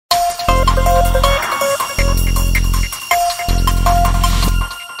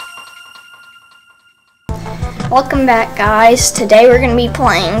Welcome back, guys. Today we're going to be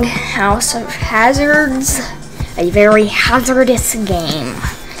playing House of Hazards, a very hazardous game.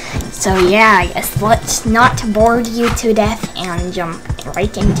 So yeah, I guess let's not bore you to death and jump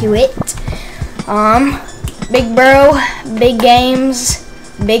right into it. Big bro, big games,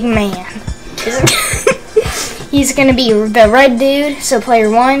 big man. He's going to be the red dude, so player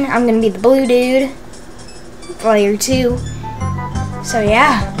 1. I'm going to be the blue dude, player 2. So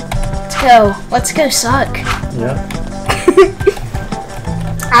yeah, let's go suck. Yeah.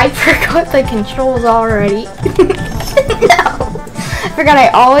 I forgot the controls already. No. I forgot I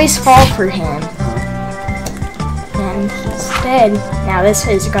always fall for him. And he's dead. Now this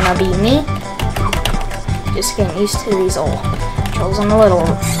is gonna be me. Just getting used to these old controls on the little.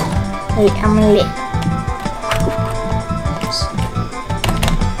 Wait, I'm lit.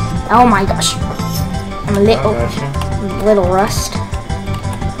 Oh my gosh. I'm a little rust.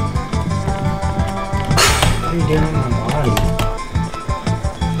 What are you doing on my body?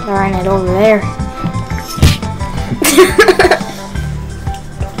 Throwing it over there.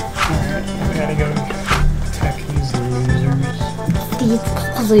 Alright, I gotta go attack these losers. These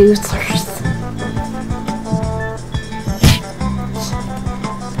losers.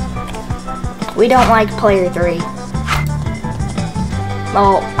 We don't like player 3.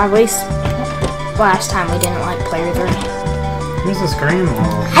 Well, at least last time we didn't like player 3. Who's this grandma?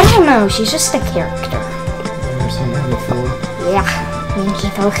 I don't know, she's just a character. Never seen her before. Yeah, me and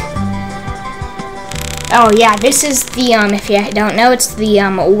Keith. Oh yeah, this is the, if you don't know, it's the,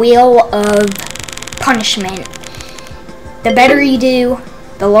 wheel of punishment. The better you do,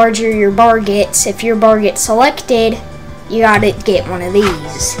 the larger your bar gets. If your bar gets selected, you gotta get one of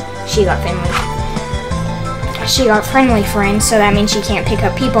these. She got friendly friends, so that means she can't pick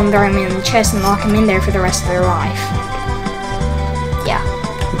up people and throw them in the chest and lock them in there for the rest of their life. Yeah.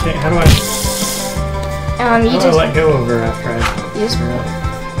 Okay, how do I... You just let go of her after I... You just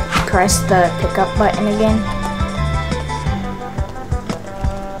press the pickup button again.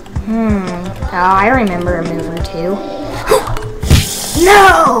 Oh, I remember a move or two.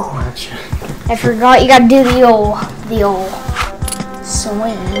 No! Gotcha. I forgot you gotta do the old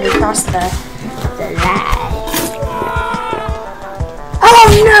swing across the line. Oh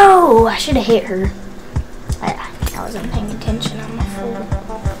no! I should have hit her. I wasn't paying attention. I'm a fool.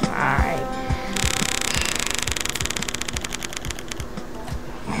 Alright.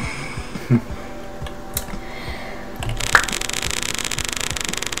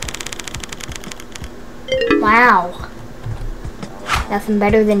 Wow. Nothing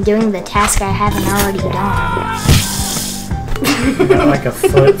better than doing the task I haven't already done. You got like a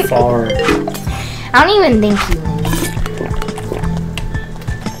foot forward. I don't even think you moved.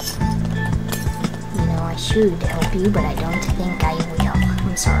 You know, I should help you, but I don't think I will.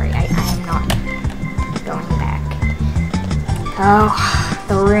 I'm sorry, I am not going back. Oh,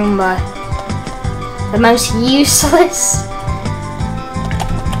 the Roomba. The most useless.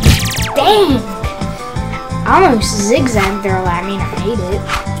 Dang! I almost zigzagged there. I mean, I hate it.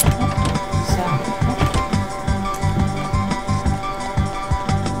 So.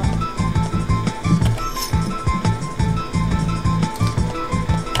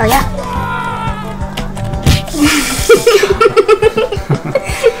 Oh yeah.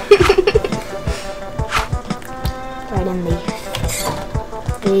 Right in the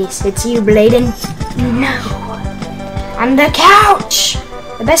face. It's you, Bladen. No. I'm the couch.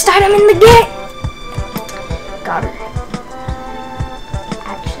 The best item in the game. Got her.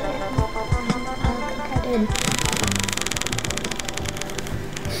 Actually, I don't think I did.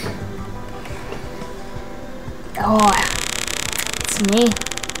 Oh, it's me.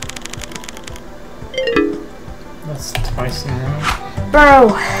 That's twice in a row. Bro.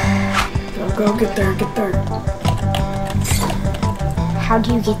 Go, get there, get there. How do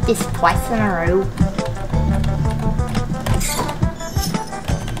you get this twice in a row?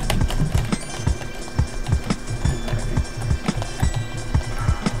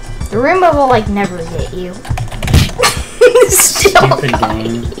 The Roomba will, like, never get you. Stupid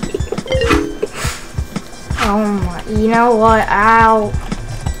game. Oh my, you know what? I'll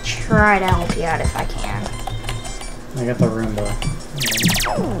try to help you out if I can. I got the Roomba.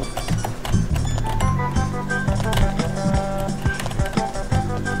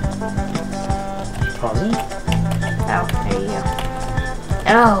 Pause it? Oh, there you go.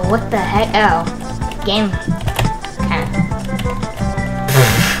 Oh, what the heck? Oh, game.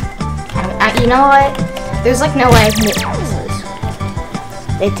 You know what? There's like no way I can get past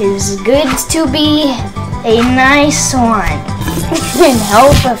this. It is good to be a nice one and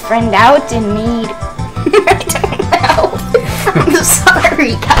help a friend out in need. I don't know. I'm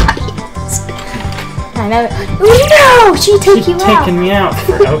sorry, guys. I know. Oh, no! She took you She's out. taking me out.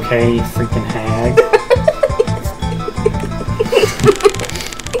 Okay, you freaking hag.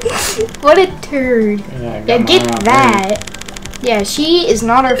 What a turd. Yeah, Yeah, get that. Yeah, she is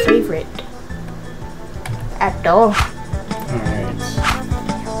not our favorite. At all. Alright.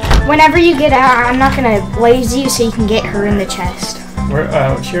 Whenever you get out, I'm not gonna blaze you so you can get her in the chest. Where,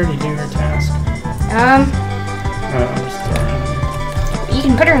 she already do her task? Um, I'm just throwing. you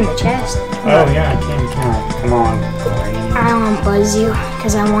can put her in the chest. Oh, yeah, I can. Come on, Lorraine. I won't buzz you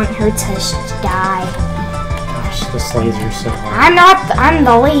because I want her to die. Gosh, this laser's so hard. I'm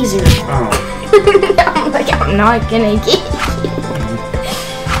the laser. Oh. I'm like, I'm not gonna get you.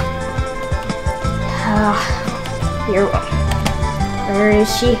 Here. Where is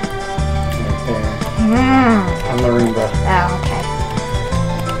she? Right there. On the Roomba. Oh, okay.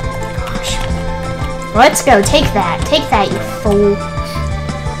 Gosh. Let's go. Take that. Take that, you fool.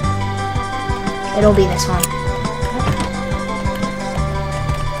 It'll be this one.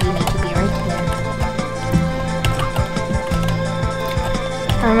 You need to be right there.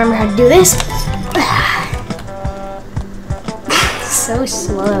 I remember how to do this. So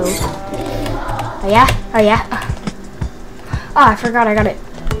slow. Oh yeah? Oh yeah? Oh, I forgot I got it.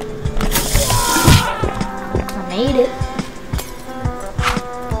 I made it.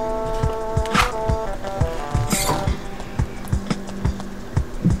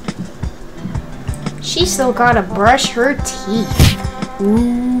 She still gotta brush her teeth.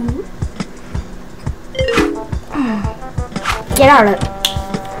 Ooh. Get out of it.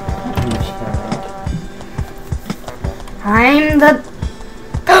 I'm the...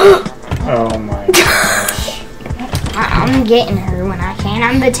 Oh my gosh. I'm getting her when I can.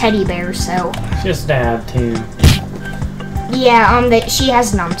 I'm the teddy bear, so... Just dab too. Yeah, she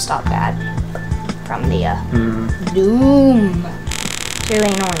has non-stop dad. From the, Doom. It's really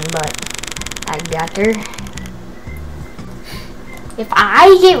annoying, but I got her. If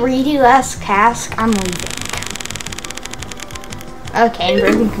I get Reedy last cask, I'm leaving. Okay,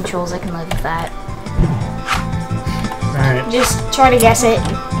 inverting controls, I can live with that. Alright. Just try to guess it.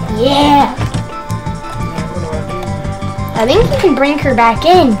 Yeah! I think you can bring her back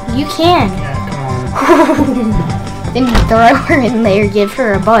in. You can. Yeah, come on. Then you throw her in there, give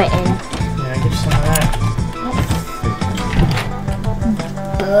her a button. Yeah, get some of that.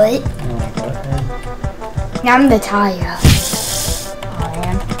 But Oh, butthead. I'm the Taya. Oh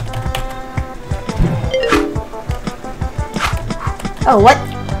man. Oh, what?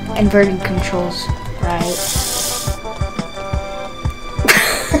 Inverted controls. Right.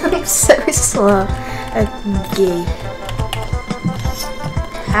 I'm so slow. Okay.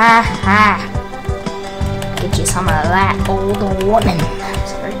 Ha ha. Get you some of that old woman.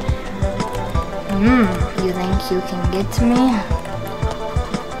 Sorry. You think you can get to me?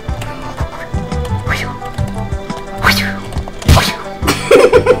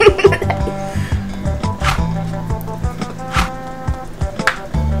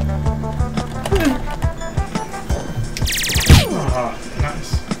 Oh,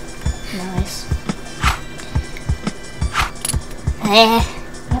 nice. Nice.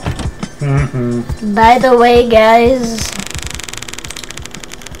 By the way, guys.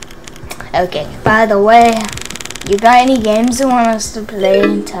 Okay, by the way, you got any games you want us to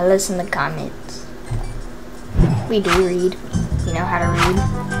play? Tell us in the comments. We do read. You know how to read.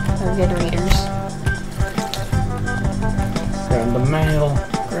 We're good readers. Grab the mail.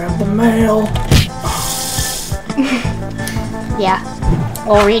 Grab the mail. Yeah,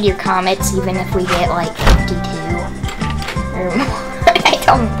 we'll read your comments even if we get like 52 or more. I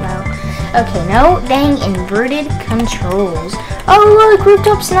don't know. Okay, no dang inverted controls. Oh look,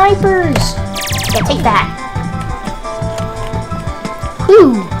 rooftop snipers! Yeah, take that.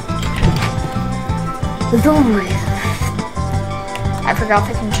 Whew. I forgot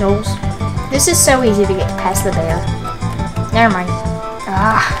the controls. This is so easy to get past the bear. Never mind.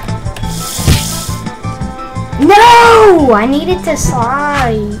 Ah. No! I needed to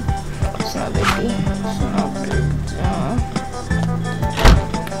slide. It's not a big deal. It's not a big deal.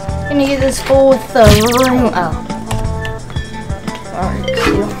 Gonna get this full with the room. Oh. Alright,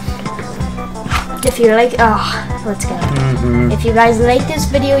 cool. If you like, let's go. If you guys like this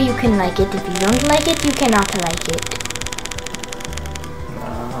video, you can like it. If you don't like it, you cannot like it.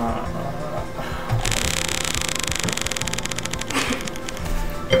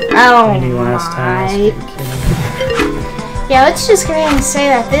 Oh Any last my. Yeah, let's just go ahead and say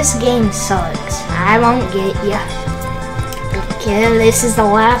that this game sucks. I won't get ya. Because this is the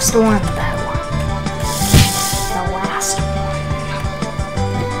last one, though. The last one.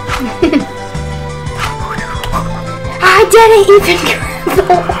 I didn't even grab the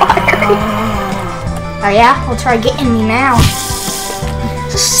water. Oh yeah? Well, try getting me now.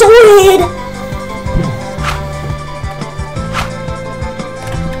 Sword!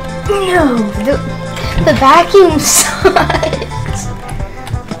 No, the vacuum sucks.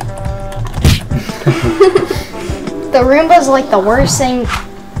 The Roomba's like the worst thing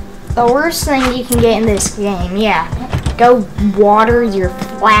you can get in this game. Yeah, go water your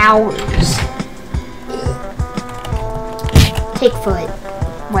flowers. Take foot.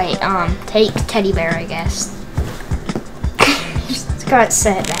 Wait, take teddy bear, I guess. Just got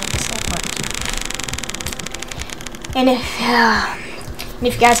set back so much. And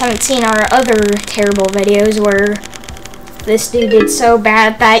if you guys haven't seen our other terrible videos where this dude did so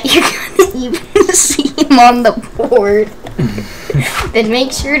bad that you couldn't even see him on the board, then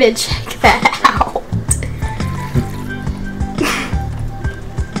make sure to check that out.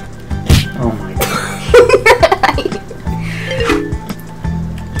 Oh my god.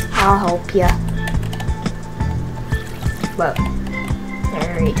 I'll help ya. Whoa.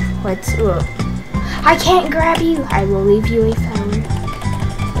 Alright, let's. I can't grab you. I will leave you a flower.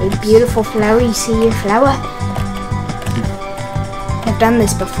 A beautiful flower. You see your flower? I've done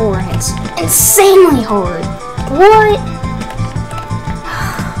this before and it's insanely hard. What?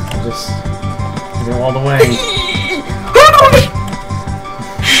 Just go all the way.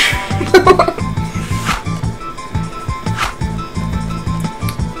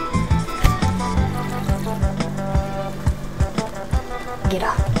 Get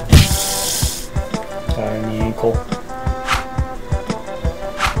up. Got in the ankle.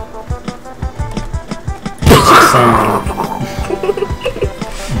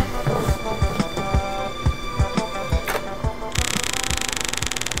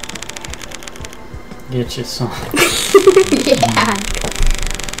 Get you some. Yeah.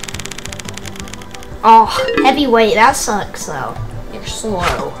 Oh, heavyweight, that sucks though. You're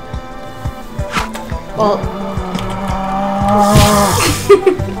slow. Well,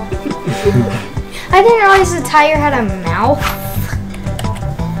 I didn't realize the tire had a mouth.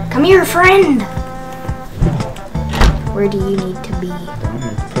 Come here, friend. Where do you need to be?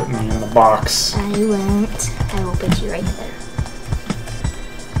 Don't put me in the box. I won't. I will put you right there.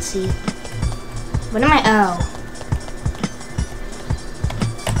 Let's see. What am I? Oh.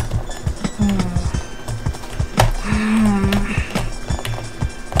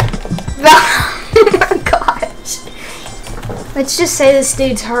 Oh my gosh. Let's just say this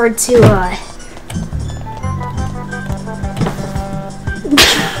dude's hard to, I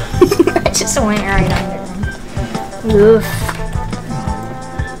just went right under him. Oof.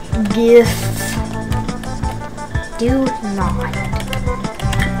 Gif. Do not.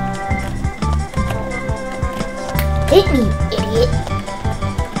 Hit me, idiot.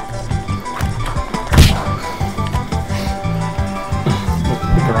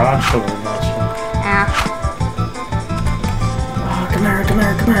 Garage door, not you. Ah. Oh, come here, come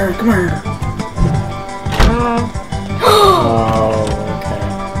here, come here, come here. Oh,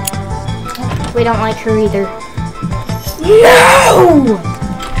 okay. We don't like her either. No!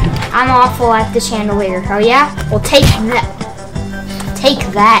 I'm awful at the chandelier. Oh yeah? Well, take that. Take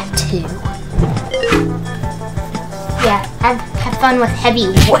that too. Yeah, have fun with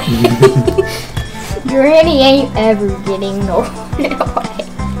heavyweight. Granny ain't ever getting no away.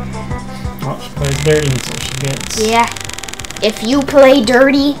 Oh, she plays dirty until she gets. Yeah. If you play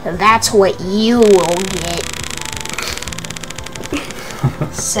dirty, that's what you will get.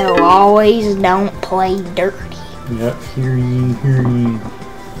 So always don't play dirty. Yep, hear ye, hear ye.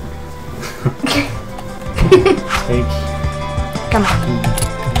 Take. Come on.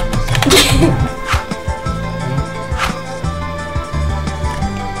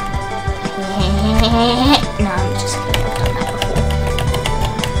 No, I'm just kidding. I've done that before.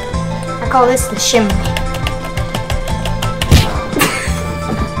 I call this the shimmy.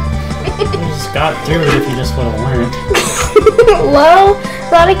 You just got through it if you just would have learned. Well,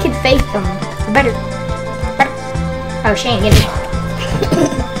 thought I could fake them. Better. Oh, she ain't getting it.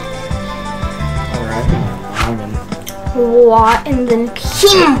 Alright. What and then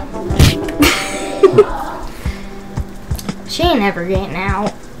him? She ain't ever getting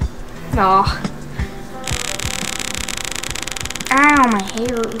out. Oh. Ow, my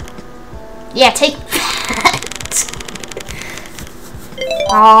hair. Yeah, take that.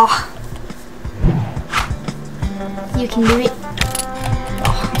 Oh. You can do it.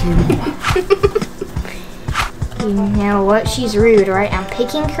 Oh. You know what? She's rude, right? I'm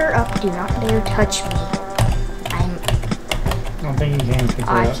picking her up. Do not dare touch me. I don't think you can pick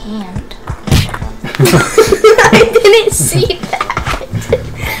her I up. can't. I didn't see that.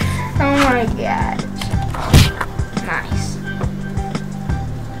 Oh my gosh. Nice.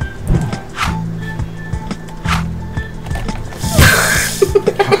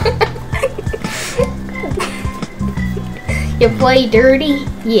 You play dirty,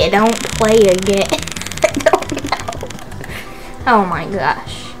 you don't play again. I don't know. Oh my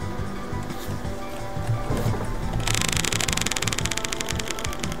gosh.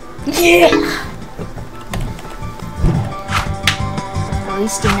 Yeah! At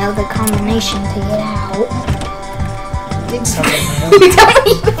least you know the combination to get out. You don't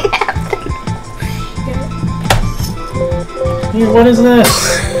even have to. Hey, what is this?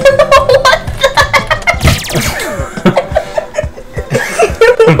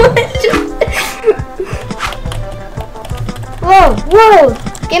 Whoa, whoa!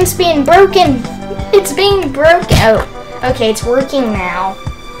 Game's being broken! It's being broken! Oh, okay, it's working now.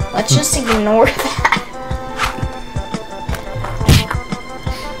 Let's just ignore that.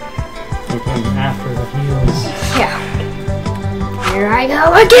 Looking after the heels. Yeah. Here I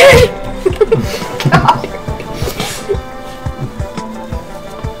go again! God.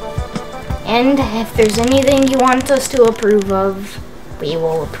 And if there's anything you want us to approve of, we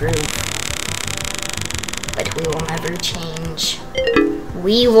will approve. But we will never change.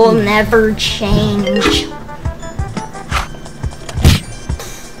 We will never change.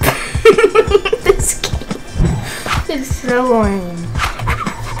 This game is so lame.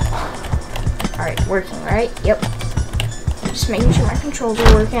 Alright, working, right? Yep. Just making sure my controls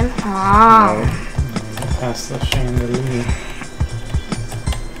are working. Ah. Past the chandelier.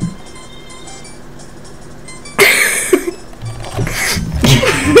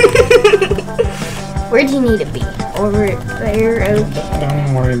 Where do you need to be? Over there? Okay.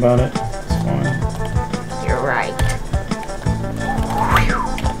 Don't worry about it. It's fine. You're right.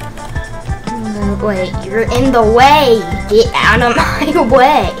 Wait, you're in the way. Get out of my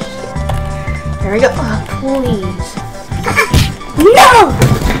way. There we go. Oh, please. No!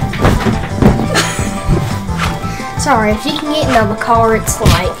 Sorry, if you can get into the car, it's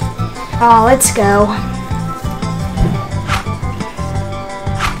like, oh, let's go.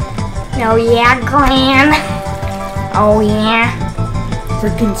 Oh yeah, Gran. Oh yeah.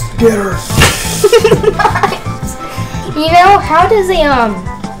 Freaking skitter. You know, how does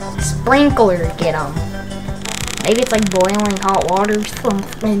a sprinkler get them? Maybe it's like boiling hot water or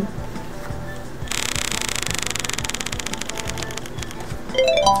something.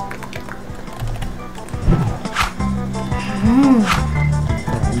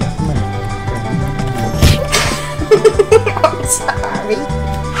 I'm sorry.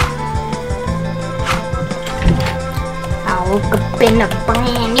 I woke up in a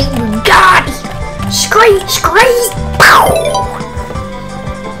brand new Bugatti. Screech, screech, pow!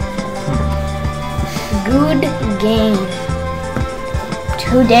 Good game.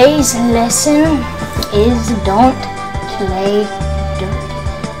 Today's lesson is don't play dirty.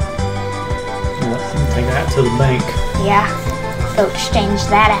 Take that to the bank. Yeah, folks, change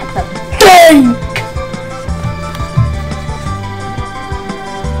that at the bank.